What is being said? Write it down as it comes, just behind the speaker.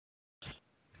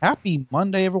Happy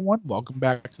Monday, everyone. Welcome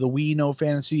back to the We Know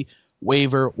Fantasy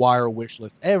Waiver Wire Wish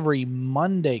List. Every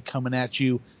Monday coming at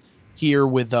you here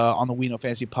with on the We Know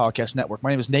Fantasy Podcast Network. My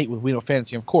name is Nate with We Know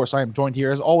Fantasy. And of course, I am joined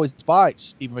here, as always, by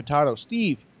Steve Vitato.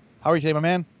 Steve, how are you today, my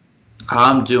man?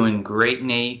 I'm doing great,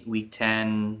 Nate. Week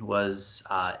 10 was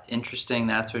interesting,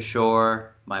 that's for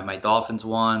sure. My Dolphins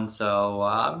won, so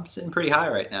I'm sitting pretty high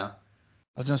right now.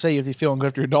 I was going to say, if you're feeling good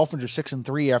after your Dolphins are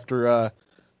 6-3 after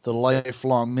the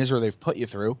lifelong misery they've put you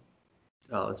through.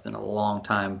 Oh, it's been a long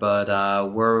time, but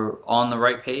we're on the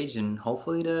right page and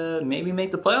hopefully to maybe make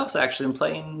the playoffs actually and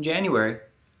play in January.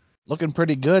 Looking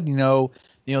pretty good, the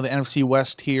NFC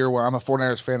West here, where I'm a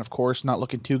 49ers fan, of course, not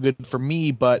looking too good for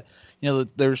me, but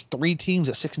there's three teams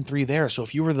at 6-3 there. So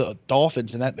if you were the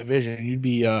Dolphins in that division, you'd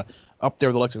be up there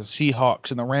with the likes of the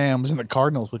Seahawks and the Rams and the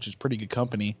Cardinals, which is pretty good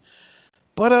company.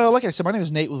 But like I said, my name is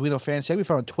Nate with We Know Fantasy. We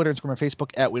found on Twitter, Instagram, and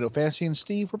Facebook at We Know Fantasy. And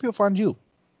Steve, where people find you?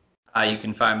 You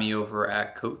can find me over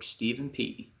at Coach Stephen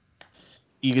P.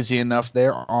 Easy enough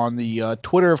there on the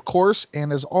Twitter, of course.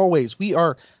 And as always, we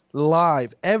are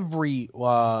live every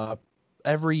weekday,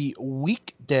 every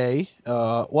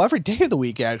day of the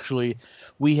week, actually.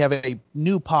 We have a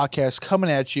new podcast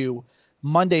coming at you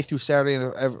Monday through Saturday,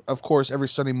 and of course, every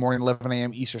Sunday morning, 11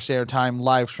 a.m. Eastern Standard Time,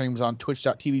 live streams on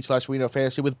twitch.tv/We Know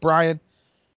Fantasy with Brian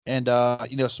and,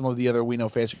 some of the other We Know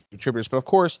Fantasy contributors. But of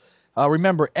course,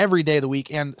 remember, every day of the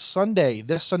week and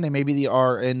this Sunday, maybe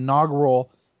our inaugural,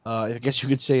 I guess you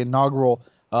could say inaugural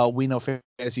We Know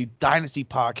Fantasy Dynasty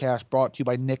podcast brought to you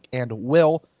by Nick and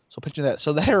Will. So picture that.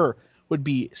 So there would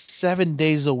be 7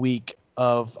 days a week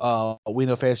of We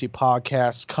Know Fantasy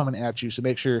podcasts coming at you. So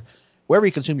make sure wherever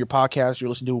you consume your podcast, you're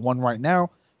listening to one right now,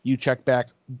 you check back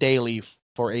daily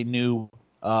for a new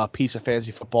piece of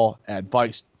fantasy football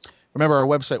advice. Remember our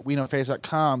website,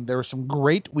 WeKnowFantasy.com. There are some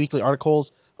great weekly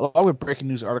articles, along with breaking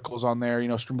news articles on there,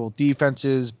 streamable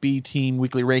defenses, B-team,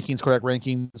 weekly rankings, quarterback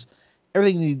rankings.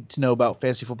 Everything you need to know about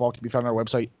fantasy football can be found on our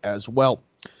website as well.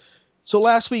 So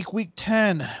last week, week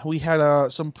 10, we had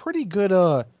some pretty good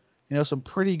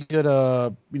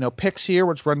picks here.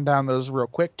 Let's run down those real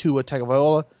quick. Tua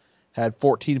Tagovailoa had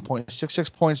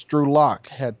 14.66 points. Drew Lock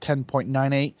had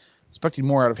 10.98. Expecting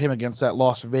more out of him against that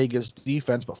Las Vegas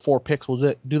defense, but 4 picks will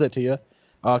do that to you.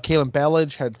 Kalen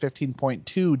Ballage had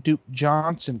 15.2. Duke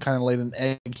Johnson kind of laid an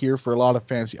egg here for a lot of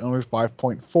fantasy owners,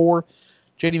 5.4.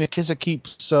 J.D. McKissick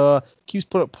keeps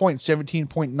put up points,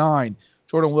 17.9.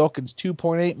 Jordan Wilkins,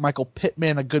 2.8. Michael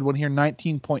Pittman, a good one here,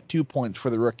 19.2 points for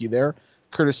the rookie there.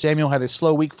 Curtis Samuel had a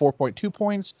slow week, 4.2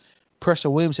 points.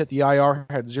 Preston Williams hit the IR,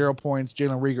 had 0 points.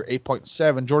 Jalen Reagor,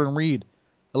 8.7. Jordan Reed,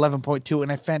 11.2.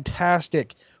 And a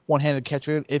fantastic one-handed catch.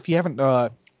 If you haven't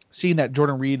seen that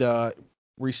Jordan Reed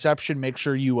reception, make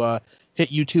sure you hit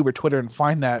YouTube or Twitter and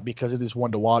find that, because it is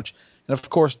one to watch. And of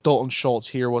course, Dalton Schultz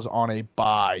here was on a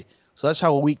bye. So that's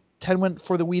how week 10 went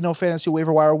for the We Know Fantasy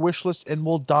Waiver Wire wish list, and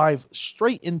we'll dive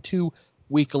straight into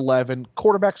week 11.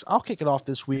 Quarterbacks, I'll kick it off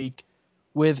this week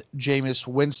with Jameis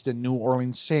Winston. New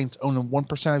Orleans Saints owning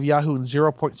 1% of Yahoo and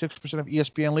 0.6% of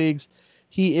ESPN leagues.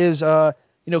 He is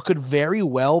could very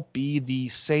well be the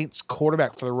Saints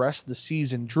quarterback for the rest of the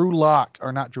season. Drew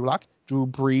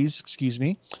Brees, excuse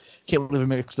me. Can't believe I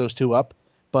mixed those two up.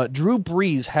 But Drew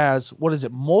Brees has,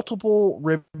 multiple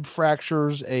rib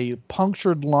fractures, a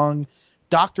punctured lung.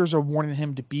 Doctors are warning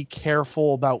him to be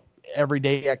careful about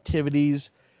everyday activities.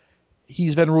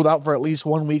 He's been ruled out for at least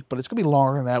 1 week, but it's going to be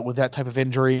longer than that with that type of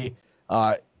injury.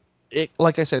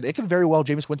 Like I said, it could very well,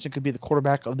 Jameis Winston could be the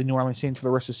quarterback of the New Orleans Saints for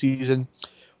the rest of the season.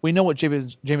 We know what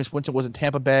Jameis Winston was in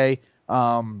Tampa Bay.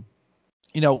 Turnover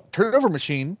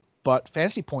machine, but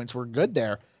fantasy points were good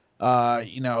there.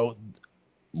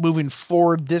 Moving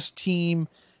forward, this team,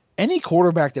 any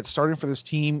quarterback that's starting for this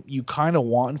team, you kind of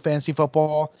want in fantasy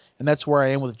football, and that's where I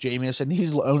am with Jameis, and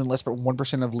he's owned in less than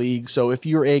 1% of leagues. So if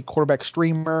you're a quarterback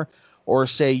streamer, or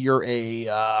say you're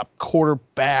a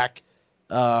quarterback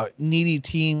needy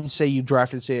team, say you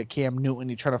drafted, say, a Cam Newton,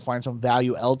 you're trying to find some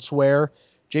value elsewhere,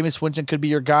 Jameis Winston could be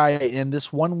your guy. In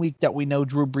this 1 week that we know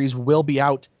Drew Brees will be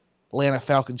out, Atlanta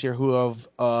Falcons here, who have,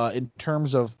 in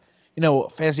terms of,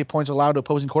 fantasy points allowed to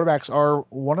opposing quarterbacks, are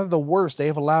one of the worst. They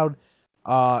have allowed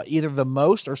either the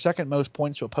most or second most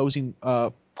points to opposing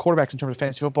quarterbacks in terms of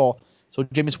fantasy football. So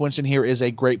Jameis Winston here is a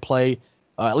great play,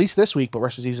 at least this week, but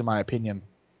rest of the season, in my opinion.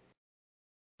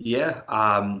 Yeah,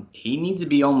 he needs to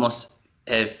be almost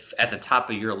at the top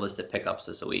of your list of pickups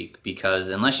this week, because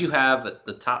unless you have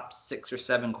the top 6 or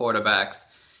 7 quarterbacks,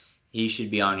 he should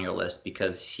be on your list,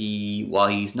 because while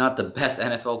he's not the best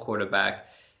NFL quarterback,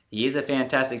 he is a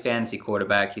fantastic fantasy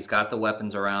quarterback. He's got the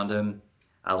weapons around him.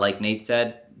 Like Nate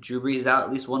said, Drew Brees is out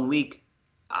at least 1 week.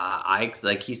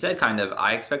 like he said,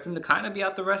 I expect him to kind of be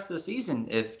out the rest of the season.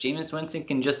 If Jameis Winston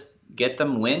can just get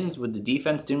them wins with the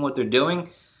defense doing what they're doing,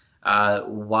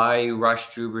 why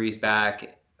rush Drew Brees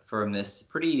back from this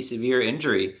pretty severe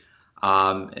injury?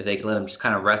 If they can let him just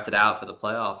kind of rest it out for the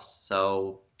playoffs.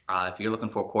 So if you're looking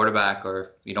for a quarterback,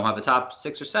 or if you don't have the top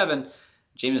 6 or 7,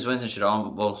 Jameis Winston should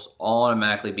almost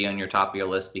automatically be on your top of your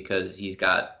list because he's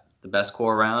got the best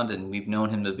core around, and we've known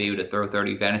him to be able to throw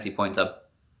 30 fantasy points up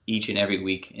each and every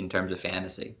week in terms of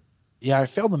fantasy. Yeah, I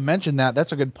failed to mention that.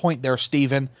 That's a good point there,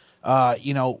 Steven.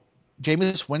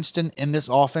 Jameis Winston in this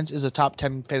offense is a top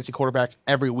 10 fantasy quarterback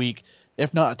every week,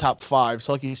 if not a top 5.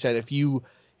 So like you said, if you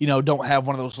don't have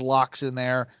one of those locks in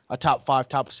there, a top 5,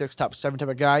 top 6, top 7 type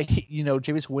of guy,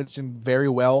 Jameis Winston very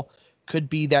well could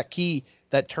be that key,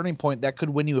 that turning point that could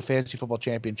win you a fantasy football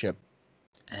championship.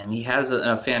 And he has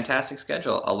a fantastic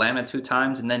schedule. Atlanta 2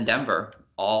 times and then Denver.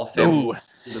 All filled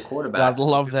the quarterbacks. Gotta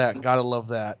love that. Gotta love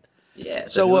that. Yeah.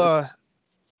 So,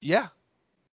 yeah.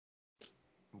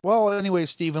 Well, anyway,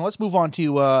 Steven, let's move on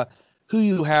to who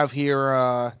you have here.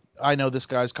 I know this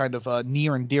guy's kind of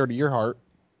near and dear to your heart.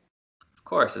 Of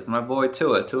course, it's my boy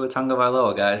Tua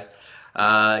Tagovailoa, guys.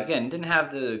 Again, didn't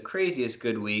have the craziest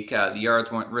good week. The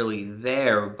yards weren't really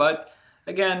there, but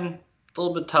again, a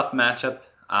little bit tough matchup.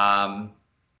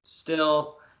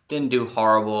 Still didn't do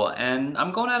horrible, and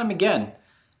I'm going at him again.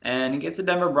 And he gets the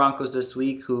Denver Broncos this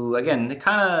week, who, again, they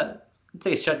kind of,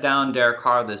 say, shut down Derek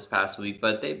Carr this past week,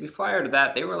 but prior to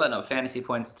that, they were letting up fantasy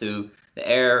points to the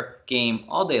air game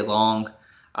all day long.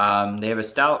 They have a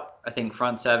stout, I think,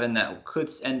 front seven that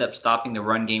could end up stopping the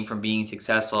run game from being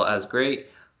successful as great.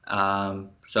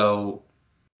 So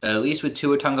at least with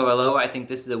Tua Tagovailoa, I think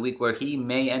this is a week where he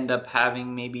may end up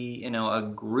having maybe,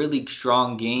 a really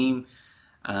strong game.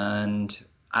 And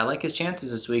I like his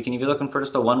chances this week. And if you're looking for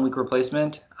just a 1-week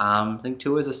replacement, I think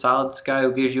Tua is a solid guy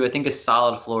who gives you, I think, a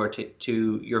solid floor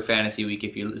to your fantasy week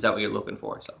is that what you're looking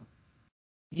for? So.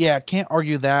 Yeah, can't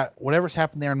argue that. Whatever's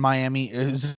happened there in Miami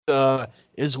is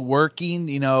working.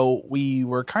 We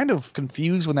were kind of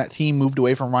confused when that team moved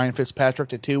away from Ryan Fitzpatrick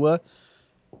to Tua.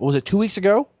 Was it 2 weeks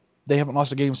ago? They haven't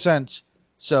lost a game since.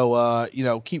 So,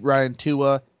 keep riding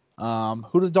Tua.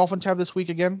 Who do the Dolphins have this week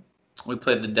again? We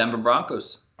played the Denver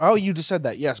Broncos. Oh, you just said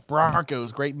that. Yes,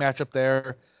 Broncos. Great matchup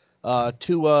there.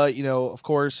 Tua, of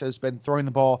course, has been throwing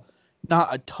the ball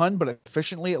not a ton, but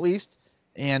efficiently at least.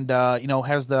 And,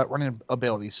 has the running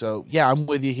ability. So, yeah, I'm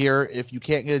with you here. If you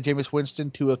can't get a Jameis Winston,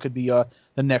 Tua could be the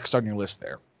next on your list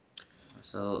there.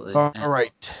 Absolutely.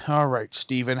 All right,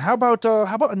 Steven. How about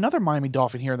another Miami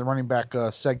Dolphin here in the running back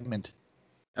segment?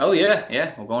 Oh,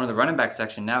 yeah. We're going to the running back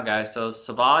section now, guys. So,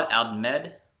 Salvon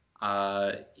Ahmed,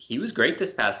 he was great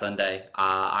this past Sunday.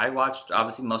 I watched,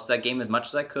 obviously, most of that game as much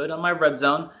as I could on my red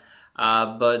zone.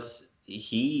 But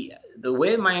the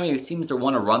way Miami seems to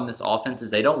want to run this offense is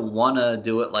they don't want to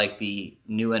do it like the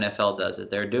new NFL does it.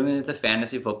 They're doing it the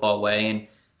fantasy football way and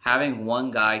having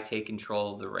one guy take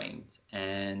control of the reins.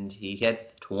 And he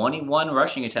had 21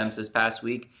 rushing attempts this past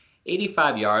week,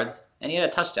 85 yards, and he had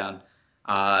a touchdown.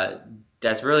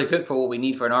 That's really good for what we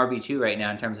need for an RB2 right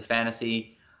now in terms of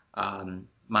fantasy.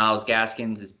 Myles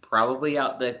Gaskins is probably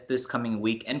out this coming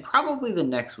week and probably the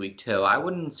next week too. I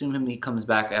wouldn't assume he comes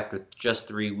back after just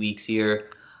 3 weeks here.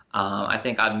 I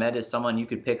think Ahmed is someone you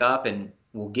could pick up and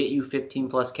will get you 15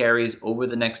 plus carries over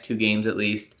the next 2 games at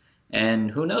least.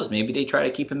 And who knows, maybe they try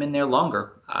to keep him in there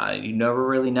longer. You never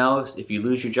really know. If you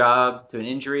lose your job to an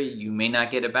injury, you may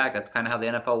not get it back. That's kind of how the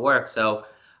NFL works. So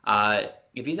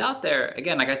if he's out there,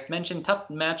 again, like I mentioned, tough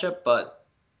matchup, but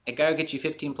a guy who gets you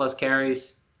 15 plus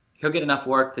carries, he'll get enough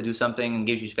work to do something and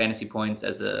gives you fantasy points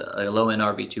as a low-end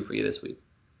RB2 for you this week.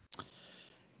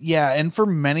 Yeah, and for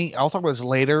many, I'll talk about this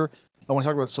later. I want to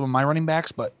talk about some of my running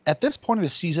backs, but at this point of the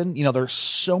season, there's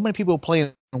so many people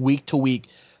playing week to week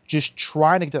just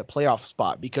trying to get that playoff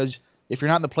spot, because if you're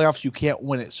not in the playoffs, you can't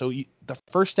win it. So the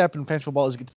first step in fantasy football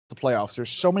is to get to the playoffs. There's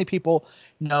so many people,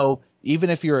 even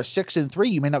if you're a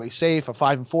 6-3, you may not be safe. A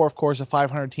 5-4, of course, a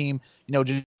 500 team,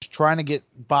 just trying to get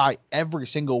by every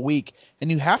single week.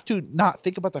 And you have to not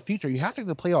think about the future. You have to get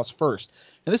the playoffs first.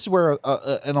 And this is where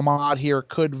an Ahmad here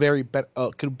could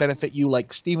could benefit you.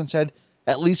 Like Steven said,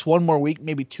 at least one more week,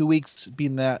 maybe 2 weeks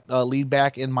being that lead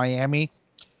back in Miami.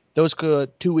 Those 2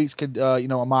 weeks could,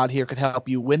 Ahmad here could help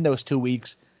you win those 2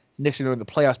 weeks next year in the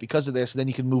playoffs because of this. And then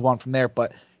you can move on from there.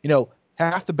 But,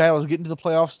 half the battle is getting to the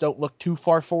playoffs. Don't look too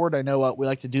far forward. I know we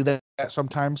like to do that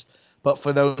sometimes. But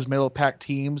for those middle of the pack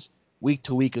teams, week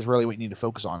to week is really what you need to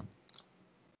focus on.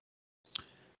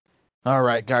 All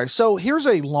right, guys. So here's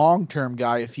a long-term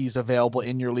guy if he's available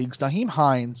in your leagues. Nyheim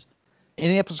Hines,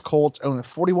 Indianapolis Colts, own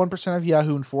 41% of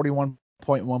Yahoo and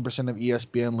 41.1% of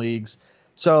ESPN leagues.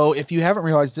 So if you haven't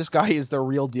realized, this guy is the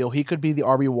real deal. He could be the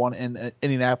RB1 in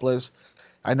Indianapolis.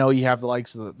 I know you have the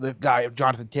likes of the guy of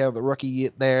Jonathan Taylor, the rookie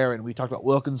there, and we talked about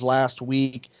Wilkins last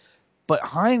week. But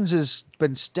Hines has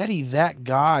been steady, that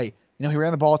guy. You know, he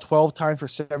ran the ball 12 times for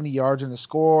 70 yards in the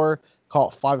score,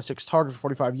 caught 5 or 6 targets for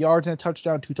 45 yards and a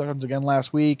touchdown, 2 touchdowns again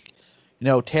last week. You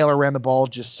know, Taylor ran the ball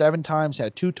just 7 times,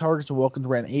 had 2 targets, and Wilkins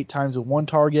ran 8 times with 1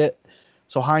 target.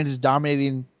 So Hines is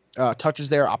dominating touches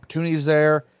there, opportunities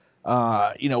there.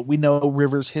 You know, we know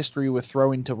Rivers' history with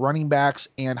throwing to running backs,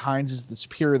 and Hines is the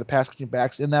superior of the pass catching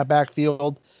backs in that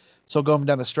backfield. So going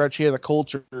down the stretch here, the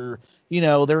Colts are, you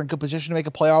know, they're in good position to make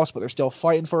a playoffs, but they're still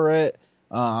fighting for it.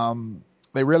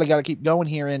 They really got to keep going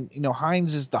here. And, you know,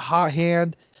 Hines is the hot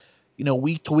hand, you know,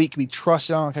 week to week, can be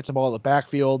trusted on, catch the ball in the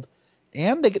backfield.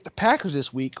 And they get the Packers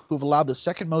this week, who've allowed the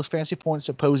second most fantasy points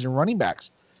to opposing running backs.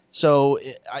 So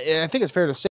I think it's fair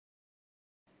to say,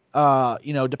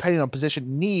 you know, depending on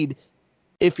position need,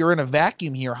 if you're in a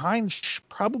vacuum here, Hines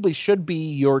probably should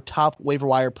be your top waiver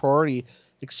wire priority,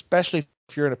 especially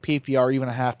if you're in a PPR or even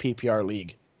a half PPR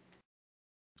league.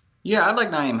 Yeah, I like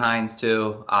Nyheim Hines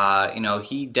too. You know,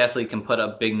 he definitely can put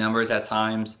up big numbers at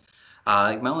times.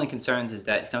 My only concerns is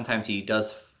that sometimes he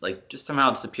does like just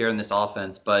somehow disappear in this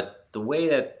offense. But the way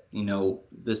that, you know,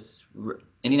 this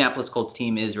Indianapolis Colts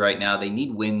team is right now, they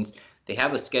need wins. They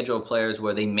have a schedule of players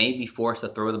where they may be forced to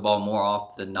throw the ball more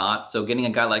often than not. So getting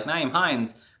a guy like Nyheim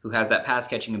Hines, who has that pass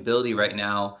catching ability right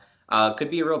now,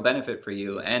 could be a real benefit for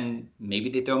you. And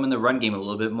maybe they throw him in the run game a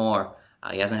little bit more.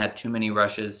 He hasn't had too many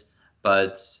rushes,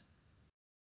 but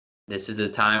this is a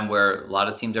time where a lot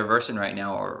of teams are versing right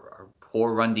now or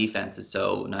poor run defenses.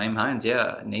 So Nyheim Hines,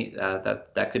 yeah, Nate,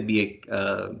 that could be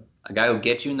a guy who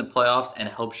gets you in the playoffs and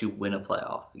helps you win a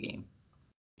playoff game.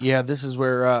 Yeah, this is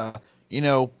where you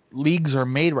know, leagues are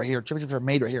made right here, championships are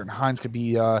made right here, and Hines could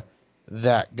be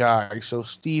that guy. So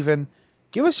Steven,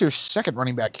 give us your second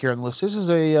running back here on the list. This is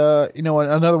a you know,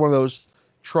 another one of those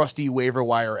trusty waiver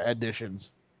wire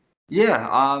additions. Yeah,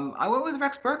 I went with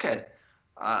Rex Burkhead.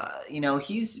 You know,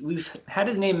 we've had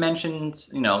his name mentioned,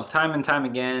 you know, time and time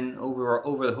again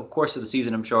over the course of the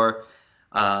season, I'm sure.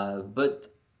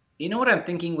 But you know what I'm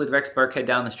thinking with Rex Burkhead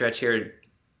down the stretch here?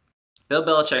 Bill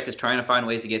Belichick is trying to find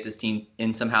ways to get this team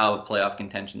in somehow playoff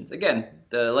contentions. Again,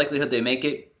 the likelihood they make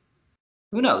it,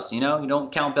 who knows? You know, you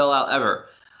don't count Bill out ever.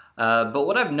 But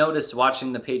what I've noticed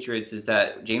watching the Patriots is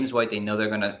that James White, they know they're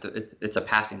going to, it's a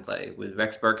passing play. With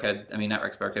Rex Burkhead, I mean, not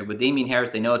Rex Burkhead, with Damian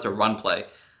Harris, they know it's a run play.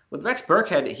 With Rex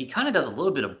Burkhead, he kind of does a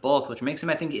little bit of both, which makes him,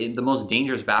 I think, the most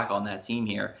dangerous back on that team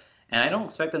here. And I don't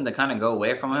expect them to kind of go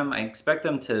away from him. I expect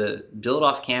them to build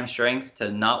off Cam's strengths,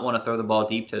 to not want to throw the ball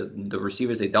deep to the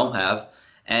receivers they don't have,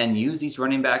 and use these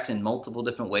running backs in multiple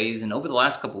different ways. And over the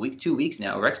last couple weeks, 2 weeks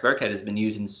now, Rex Burkhead has been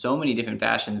used in so many different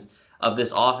fashions of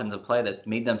this offensive play that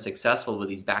made them successful with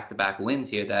these back-to-back wins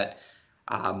here, that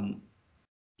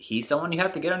he's someone you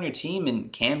have to get on your team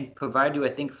and can provide you, I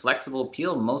think, flexible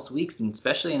appeal most weeks, and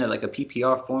especially in a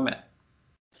PPR format.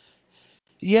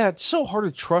 Yeah, it's so hard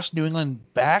to trust New England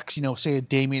backs, you know, say a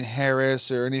Damian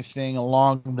Harris or anything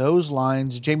along those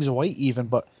lines, James White even,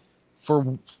 but for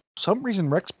some reason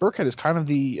Rex Burkhead is kind of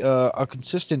the a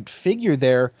consistent figure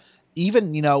there.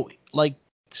 Even, you know, like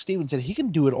Steven said, he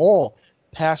can do it all.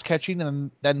 Pass catching, and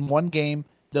then one game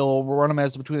they'll run him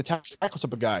as between the tackles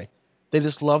type of guy. They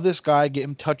just love this guy, get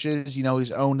him touches. You know,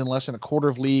 he's owned in less than a quarter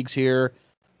of leagues here.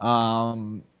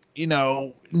 You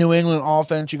know, New England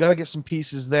offense, you got to get some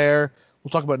pieces there. We'll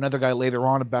talk about another guy later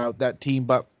on about that team,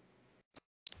 but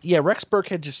yeah, Rex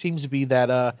Burkhead just seems to be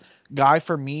that guy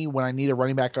for me when I need a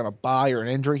running back on a bye or an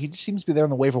injury. He just seems to be there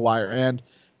on the waiver wire, and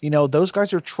you know, those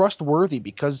guys are trustworthy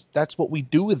because that's what we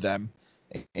do with them.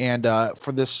 And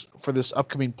for this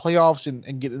upcoming playoffs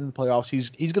and getting in the playoffs, he's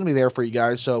going to be there for you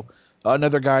guys. So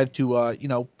another guy to you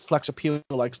know, flex appeal,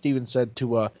 like Steven said,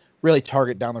 to really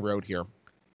target down the road here.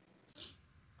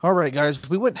 All right, guys,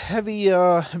 we went heavy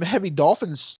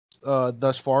Dolphins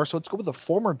thus far, so let's go with a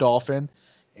former Dolphin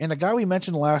and a guy we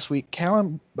mentioned last week,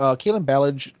 Kalen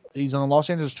Ballage. He's on the Los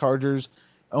Angeles Chargers,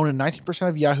 owning 19%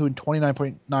 of Yahoo and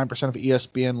 29.9% of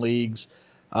ESPN leagues.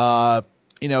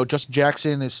 You know, Justin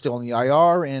Jackson is still in the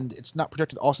IR, and it's not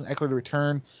projected Austin Ekeler to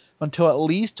return until at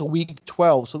least week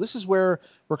 12. So this is where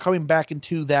we're coming back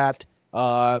into that,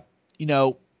 you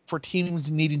know, for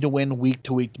teams needing to win week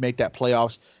to week to make that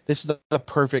playoffs. This is the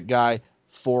perfect guy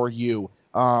for you.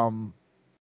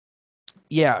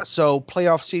 Yeah, so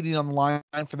playoff seeding on the line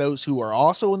for those who are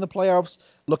also in the playoffs,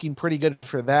 looking pretty good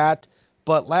for that.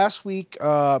 But last week,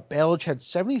 Belichick had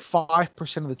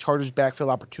 75% of the Chargers' backfield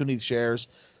opportunity shares.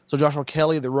 So Joshua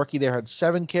Kelly, the rookie there, had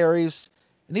 7 carries,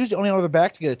 and he was the only other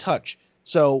back to get a touch.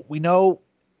 So we know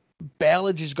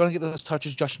Ballage is going to get those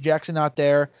touches. Justin Jackson not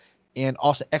there, and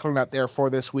Austin Eckler not there for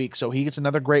this week. So he gets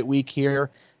another great week here.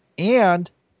 And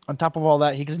on top of all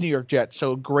that, he gets New York Jets.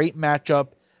 So great matchup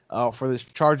for this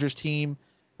Chargers team.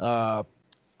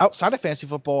 Outside of fantasy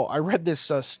football, I read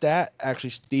this stat,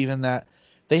 actually, Steven, that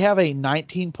they have a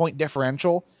 19-point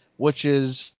differential, which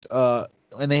is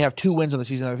and they have 2 wins on the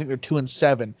season. I think they're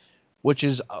 2-7, which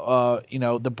is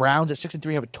the Browns at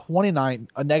 6-3 have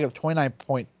a negative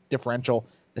 29-point differential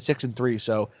at 6-3.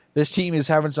 So this team is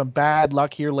having some bad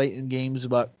luck here late in games,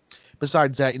 but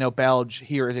besides that, Ballage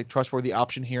here is a trustworthy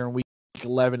option here in week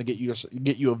 11 to get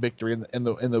you a victory in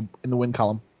the win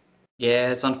column.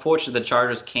 Yeah, it's unfortunate the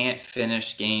Chargers can't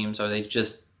finish games, or they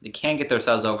can't get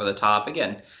themselves over the top.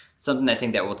 Again, something I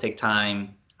think that will take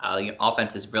time. The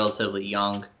offense is relatively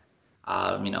young.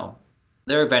 They'll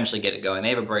eventually get it going. They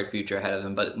have a bright future ahead of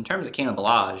them. But in terms of Kalen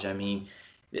Ballage, I mean,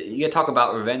 you got to talk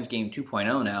about revenge game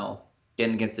 2.0 now,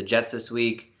 getting against the Jets this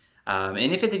week. And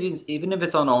even if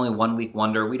it's on only 1 week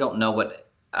wonder, we don't know what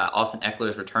Austin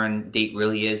Eckler's return date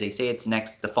really is. They say it's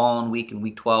the following week in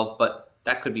week 12, but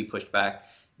that could be pushed back.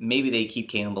 Maybe they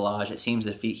keep Kalen Ballage. It seems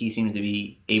that he seems to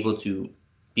be able to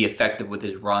be effective with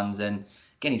his runs. And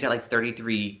again, he's got like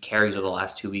 33 carries over the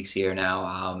last 2 weeks here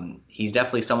now. He's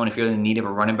definitely someone, if you're in need of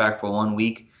a running back for 1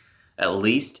 week at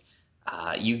least,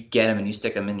 you get him and you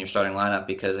stick him in your starting lineup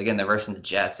because, again, they're versing the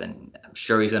Jets. And I'm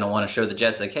sure he's going to want to show the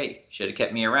Jets, like, hey, should have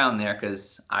kept me around there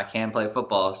because I can play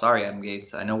football. Sorry, Adam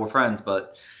Gase. I know we're friends,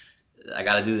 but I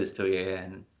got to do this to you.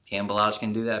 And Kalen Ballage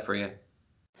can do that for you.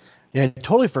 Yeah, I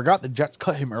totally forgot the Jets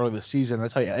cut him early this season.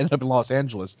 That's how you ended up in Los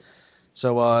Angeles.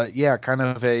 So, kind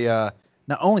of a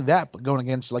not only that, but going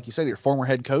against, like you said, your former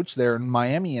head coach there in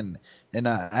Miami and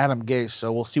Adam Gase.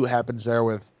 So we'll see what happens there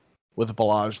with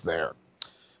Ballage there.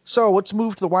 So let's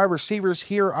move to the wide receivers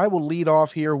here. I will lead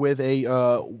off here with a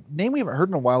name we haven't heard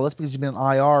in a while. That's because he's been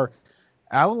in IR.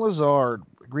 Allen Lazard,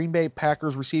 Green Bay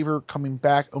Packers receiver, coming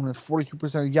back owning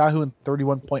 42% of Yahoo and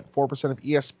 31.4% of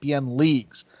ESPN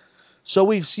leagues. So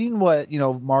we've seen what,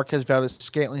 Marquez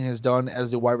Valdes-Scantling has done as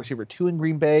the wide receiver 2 in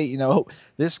Green Bay.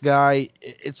 This guy,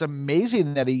 it's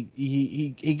amazing that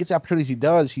he gets opportunities he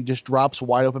does. He just drops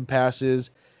wide open passes.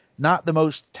 Not the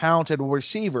most talented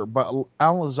receiver, but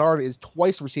Allen Lazard is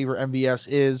twice the receiver MVS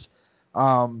is.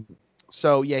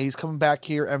 He's coming back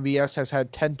here. MVS has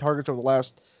had 10 targets over the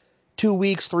last 2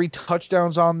 weeks, 3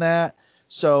 touchdowns on that.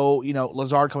 So,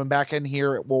 Lazard coming back in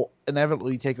here, it will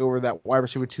inevitably take over that wide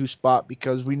receiver 2 spot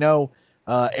because we know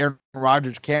Aaron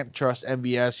Rodgers can't trust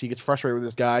MVS. He gets frustrated with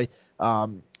this guy.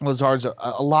 Lazard's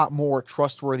a lot more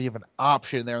trustworthy of an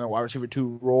option there in the wide receiver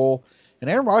 2 role. And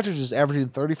Aaron Rodgers is averaging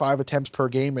 35 attempts per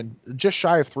game and just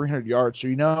shy of 300 yards.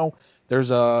 So,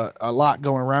 there's a lot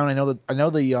going around. I know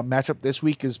the matchup this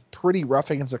week is pretty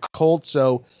rough against the Colts.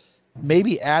 So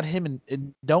maybe add him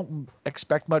and don't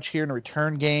expect much here in a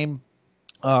return game.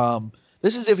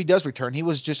 This is if he does return. He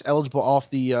was just eligible off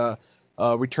the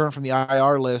return from the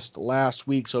IR list last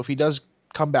week. So if he does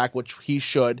come back, which he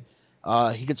should,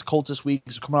 he gets Colts this week.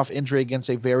 He's coming off injury against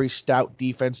a very stout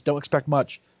defense. Don't expect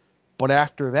much. But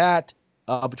after that,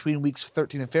 between weeks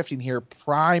 13 and 15 here,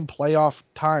 prime playoff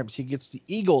times, he gets the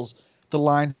Eagles, the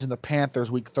Lions, and the Panthers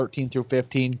week 13 through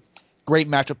 15. Great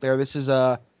matchup there. This is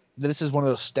one of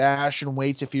those stash and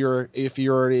waits if you're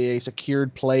a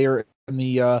secured player in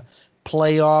the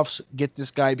playoffs. Get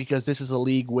this guy because this is a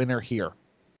league winner here.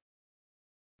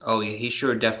 Oh yeah, he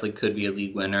sure definitely could be a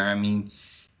league winner. I mean,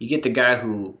 you get the guy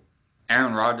who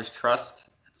Aaron Rodgers trusts.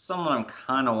 It's someone I'm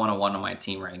kind of want on my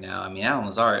team right now. I mean, Allen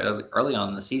Lazard early on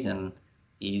in the season,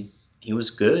 he was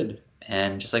good,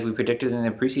 and just like we predicted in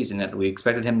the preseason that we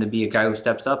expected him to be a guy who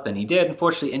steps up, and he did.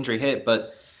 Unfortunately, injury hit,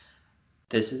 but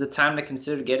this is the time to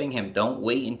consider getting him. Don't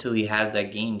wait until he has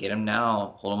that game. Get him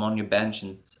now. Hold him on your bench,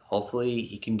 and hopefully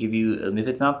he can give you, if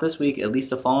it's not this week, at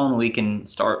least the following week, and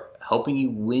start helping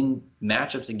you win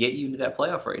matchups to get you into that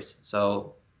playoff race.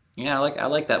 So, yeah, I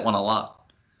like that one a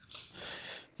lot.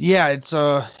 Yeah, it's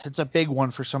a big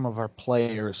one for some of our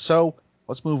players. So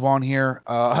let's move on here.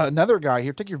 Another guy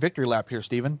here. Take your victory lap here,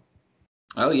 Steven.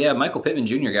 Oh, yeah, Michael Pittman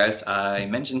Jr., guys. I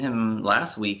mentioned him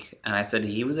last week, and I said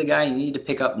he was a guy you need to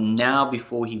pick up now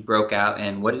before he broke out.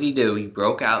 And what did he do? He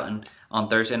broke out on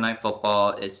Thursday Night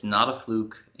Football. It's not a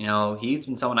fluke. He's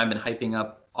been someone I've been hyping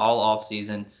up all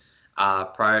offseason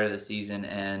prior to the season,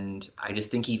 and I just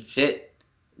think he fit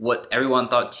what everyone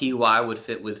thought T.Y. would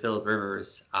fit with Phillip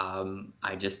Rivers.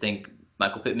 I just think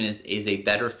Michael Pittman is a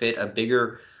better fit, a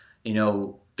bigger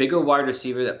wide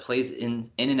receiver that plays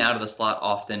in and out of the slot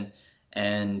often.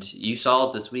 And you saw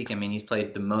it this week. I mean, he's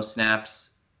played the most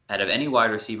snaps out of any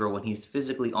wide receiver when he's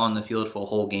physically on the field for a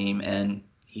whole game, and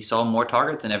he saw more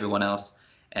targets than everyone else.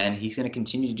 and he's going to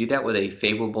continue to do that with a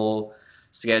favorable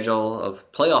schedule of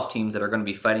playoff teams that are going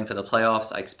to be fighting for the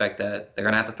playoffs. I expect that they're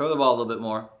going to have to throw the ball a little bit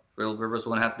more. Rivers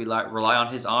will have to rely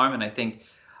on his arm, and I think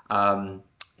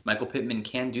Michael Pittman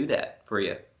can do that for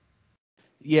you.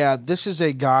 Yeah, this is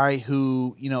a guy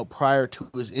who, prior to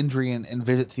his injury and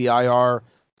visit to the IR,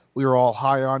 we were all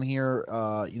high on here.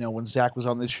 When Zach was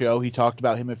on this show, he talked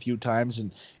about him a few times,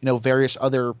 and various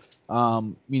other,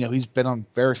 he's been on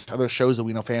various other shows that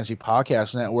we know, Fantasy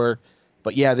Podcast Network.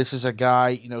 But yeah, this is a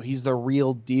guy. He's the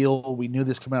real deal. We knew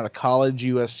this coming out of college,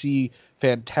 USC,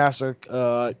 fantastic.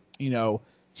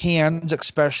 Hands,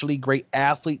 especially great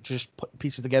athlete, just putting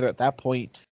pieces together at that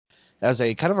point as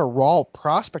a kind of a raw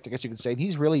prospect, I guess you could say. And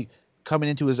he's really coming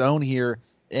into his own here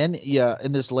in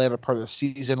this latter part of the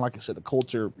season. Like I said, the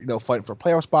Colts are, fighting for a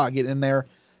playoff spot, getting in there.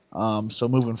 So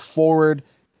moving forward,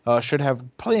 should have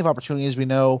plenty of opportunities. We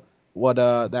know what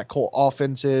that Colt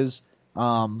offense is.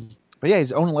 But yeah,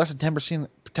 he's owning less than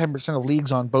 10% of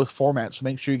leagues on both formats. So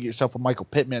make sure you get yourself a Michael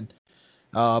Pittman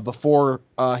before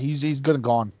he's going to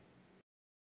gone.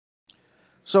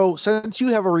 So since you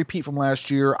have a repeat from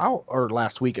last week, I'll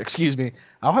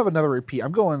have another repeat.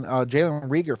 I'm going Jalen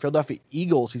Reagor, Philadelphia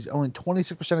Eagles. He's owning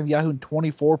 26% of Yahoo and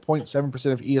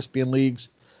 24.7% of ESPN leagues.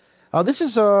 This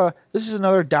is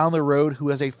another down the road who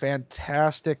has a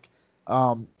fantastic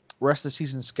rest of the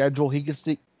season schedule. He gets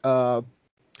the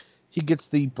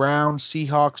Browns,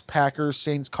 Seahawks, Packers,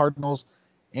 Saints, Cardinals,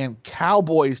 and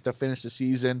Cowboys to finish the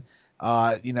season.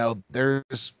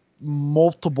 There's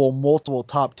multiple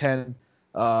top 10.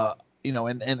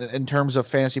 In terms of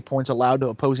fantasy points allowed to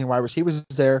opposing wide receivers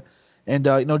there. And,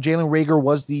 Jalen Reagor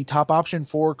was the top option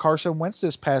for Carson Wentz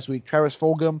this past week. Travis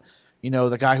Fulgham,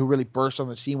 the guy who really burst on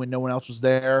the scene when no one else was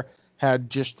there, had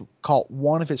just caught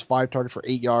one of his 5 targets for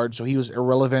 8 yards. So he was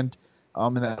irrelevant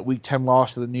in that week 10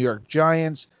 loss to the New York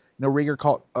Giants. Reagor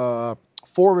caught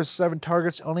 4 of his 7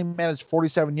 targets, only managed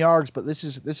 47 yards, but this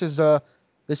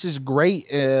is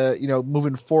great.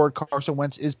 Moving forward, Carson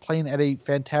Wentz is playing at a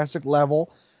fantastic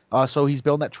level. So he's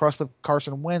building that trust with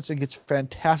Carson Wentz and gets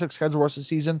fantastic schedule rest of the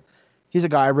season. He's a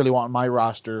guy I really want on my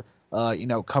roster,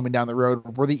 coming down the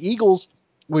road. Where the Eagles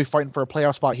will be fighting for a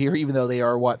playoff spot here, even though they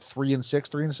are, 3-6,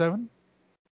 3-7?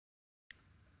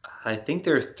 I think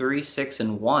they're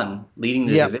 3-6-1, leading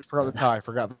the division. Forgot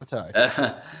the tie.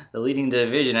 The leading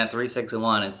division at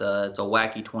 3-6-1. It's a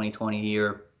wacky 2020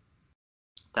 year.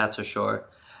 That's for sure.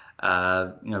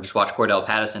 Just watch Cordell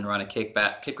Patterson run a kick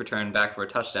return back for a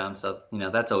touchdown. So,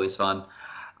 that's always fun.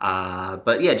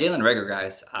 But yeah, Jalen Reagor,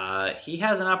 guys, he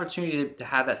has an opportunity to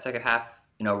have that second half,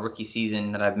 rookie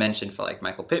season that I've mentioned for like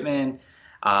Michael Pittman.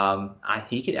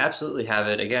 He could absolutely have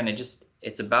it. Again,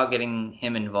 it's about getting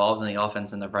him involved in the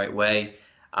offense in the right way.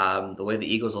 The way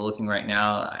the Eagles are looking right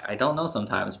now, I don't know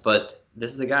sometimes, but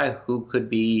this is a guy who could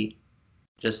be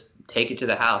just take it to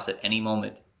the house at any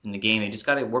moment in the game. They just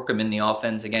got to work him in the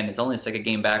offense. Again, it's only a second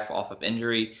game back off of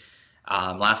injury.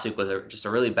 Last week was just a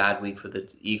really bad week for the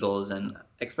Eagles, and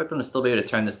I expect them to still be able to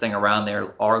turn this thing around. They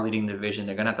are leading the division.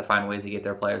 They're going to have to find ways to get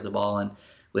their players the ball. And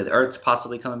with Ertz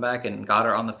possibly coming back and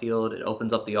Goddard on the field, it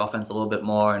opens up the offense a little bit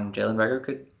more, and Jalen Reagor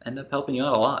could end up helping you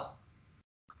out a lot.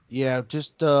 Yeah,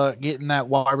 just getting that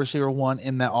wide receiver one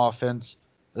in that offense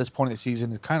at this point in the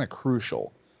season is kind of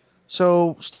crucial.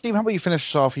 So, Steve, how about you finish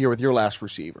us off here with your last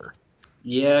receiver?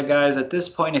 Yeah, guys, at this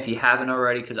point, if you haven't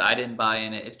already, because I didn't buy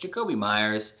in it, it's Jakobi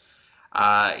Meyers.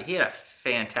 He had a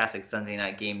fantastic Sunday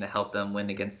night game that helped them win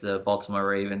against the Baltimore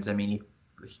Ravens. I mean, he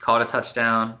caught a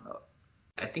touchdown.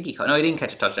 He didn't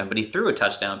catch a touchdown, but he threw a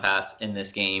touchdown pass in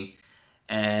this game.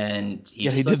 And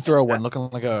he did throw one, looking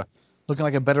like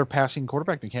a better passing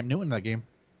quarterback than Cam Newton in that game.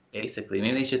 Basically,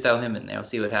 maybe they should throw him in there. We'll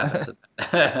see what happens.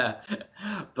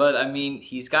 But I mean,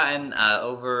 he's gotten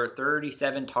over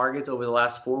 37 targets over the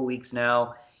last 4 weeks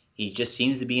now. He just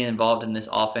seems to be involved in this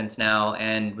offense now.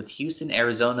 And with Houston,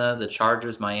 Arizona, the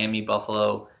Chargers, Miami,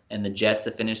 Buffalo, and the Jets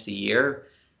to finish the year,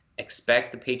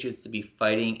 expect the Patriots to be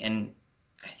fighting. And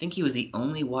I think he was the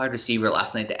only wide receiver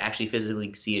last night to actually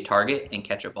physically see a target and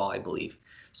catch a ball, I believe.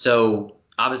 So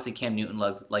obviously Cam Newton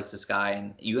likes this guy,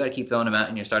 and you got to keep throwing him out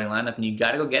in your starting lineup, and you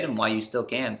got to go get him while you still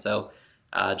can. So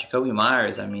Jakobi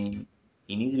Meyers, I mean,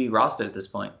 he needs to be rostered at this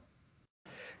point.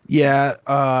 Yeah,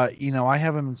 I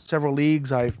have him in several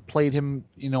leagues. I've played him,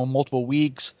 multiple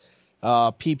weeks.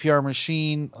 PPR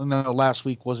machine, last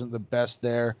week wasn't the best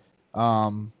there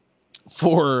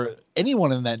for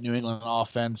anyone in that New England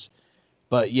offense.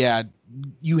 But yeah,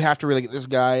 you have to really get this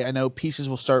guy. I know pieces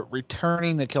will start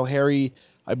returning. N'Keal Harry,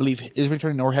 I believe, is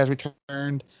returning or has returned.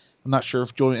 I'm not sure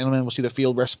if Julian Edelman will see the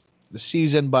field rest of the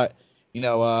season, but I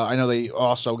know they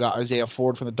also got Isaiah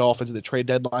Ford from the Dolphins at the trade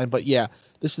deadline. But yeah,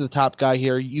 this is the top guy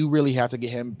here. You really have to get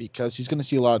him because he's going to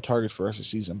see a lot of targets for the rest of the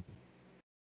season.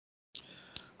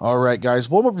 All right, guys.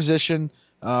 One more position.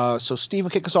 So,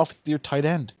 Steven, kick us off with your tight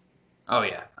end. Oh,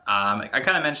 yeah. I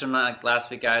kind of mentioned last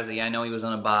week, guys, that I know he was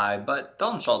on a bye, but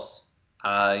Dalton Schultz,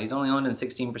 he's only owned in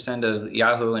 16% of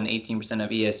Yahoo and 18% of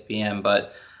ESPN,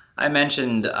 but I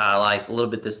mentioned a little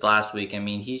bit this last week. I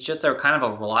mean, he's just a kind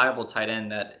of a reliable tight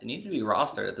end that needs to be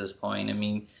rostered at this point. I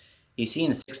mean, he's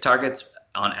seen 6 targets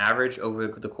on average over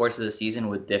the course of the season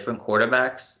with different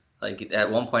quarterbacks. Like at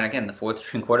one point, again, the 4th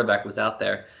string quarterback was out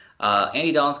there.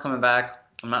 Andy Dalton's coming back.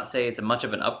 I'm not saying it's much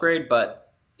of an upgrade,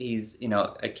 but he's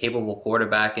a capable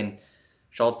quarterback, and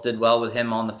Schultz did well with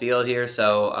him on the field here.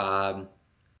 So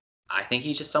I think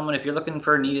he's just someone, if you're looking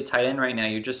for a needed tight end right now,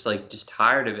 you're just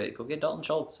tired of it, go get Dalton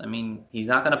Schultz. I mean, he's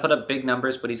not going to put up big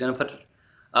numbers, but he's going to put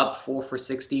up 4 for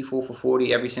 60, 4 for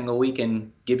 40 every single week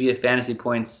and give you fantasy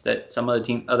points that some of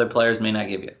the other players may not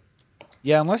give you.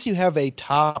 Yeah, unless you have a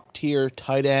top-tier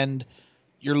tight end,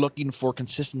 you're looking for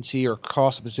consistency or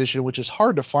cost of position, which is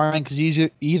hard to find because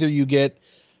either you get,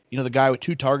 the guy with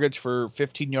 2 targets for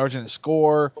 15 yards and a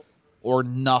score or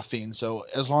nothing. So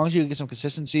as long as you get some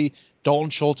consistency, Dalton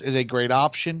Schultz is a great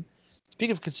option.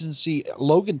 Speaking of consistency,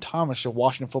 Logan Thomas, the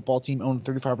Washington football team, owned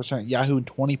 35% Yahoo and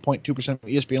 20.2% of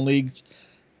ESPN leagues.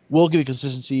 Will give you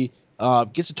consistency.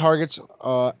 Gets the targets.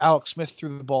 Alex Smith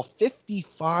threw the ball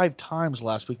 55 times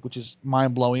last week, which is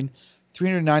mind-blowing.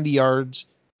 390 yards,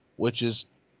 which is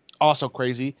also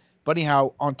crazy. But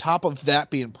anyhow, on top of that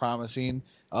being promising,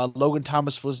 Logan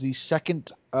Thomas was the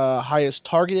second highest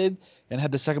targeted and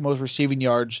had the second most receiving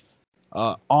yards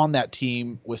on that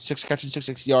team with 6 catches,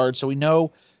 66 yards. So we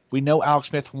know Alex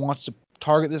Smith wants to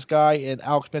target this guy, and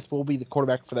Alex Smith will be the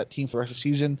quarterback for that team for the rest of the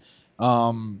season.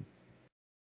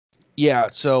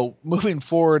 So moving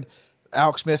forward,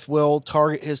 Alex Smith will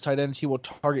target his tight ends. He will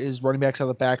target his running backs out of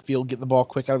the backfield, get the ball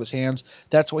quick out of his hands.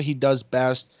 That's what he does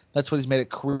best. That's what he's made a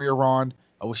career on.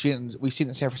 We've seen it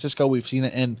in San Francisco. We've seen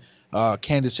it in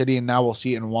Kansas City, and now we'll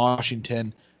see it in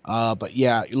Washington. But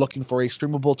yeah, you're looking for a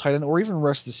streamable tight end, or even the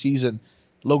rest of the season,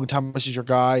 Logan Thomas is your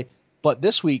guy. But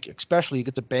this week, especially, you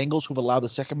get the Bengals, who've allowed the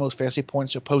second most fantasy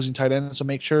points to opposing tight ends. So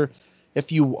make sure,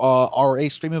 if you are a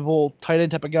streamable tight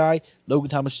end type of guy, Logan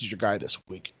Thomas is your guy this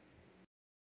week.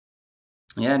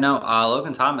 Yeah, no,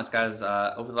 Logan Thomas, guys,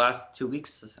 over the last 2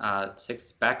 weeks,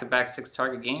 6 back-to-back 6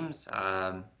 target games.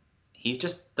 He's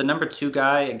just the number 2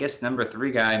 guy, I guess number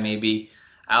 3 guy maybe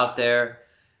out there.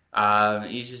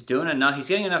 He's just doing enough. He's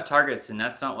getting enough targets, and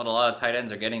that's not what a lot of tight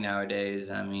ends are getting nowadays.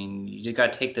 I mean, you just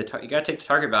got to take the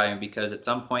target volume, because at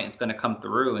some point it's going to come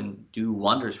through and do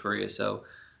wonders for you. So,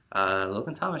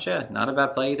 Logan Thomas, yeah, not a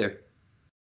bad play either.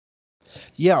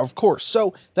 Yeah, of course.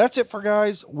 So that's it for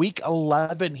guys. Week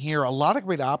 11 here. A lot of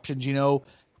great options.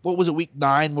 What was it, week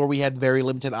 9 where we had very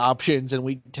limited options, and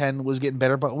week 10 was getting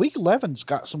better. But week 11's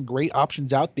got some great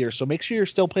options out there. So make sure you're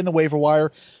still playing the waiver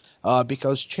wire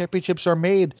because championships are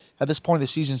made at this point of the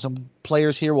season. Some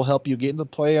players here will help you get into the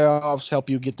playoffs, help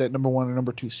you get that number 1 or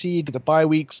number 2 seed, get the bye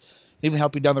weeks, and even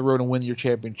help you down the road and win your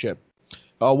championship.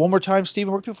 One more time,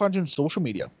 Steven, where can people find you on social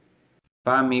media?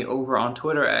 Find me over on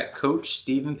Twitter at Coach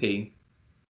Stephen P.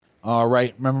 All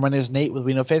right. Remember, my name is Nate with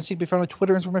We Know Fantasy. Be found on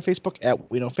Twitter, Instagram, and Facebook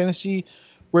at We Know Fantasy.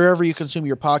 Wherever you consume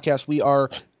your podcast, we are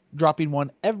dropping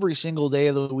one every single day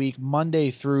of the week,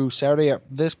 Monday through Saturday at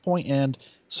this point, and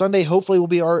Sunday hopefully will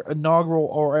be our inaugural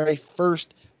or our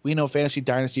first We Know Fantasy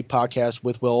Dynasty podcast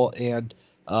with Will and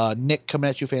Nick coming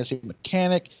at you, Fantasy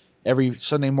Mechanic, every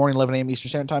Sunday morning, 11 a.m. Eastern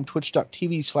Standard Time,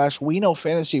 twitch.tv/We Know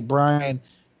Fantasy. Brian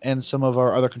and some of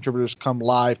our other contributors come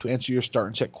live to answer your start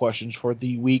and set questions for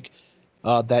the week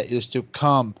that is to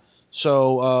come.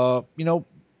 So,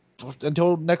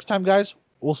 until next time, guys,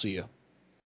 we'll see you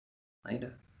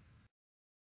later.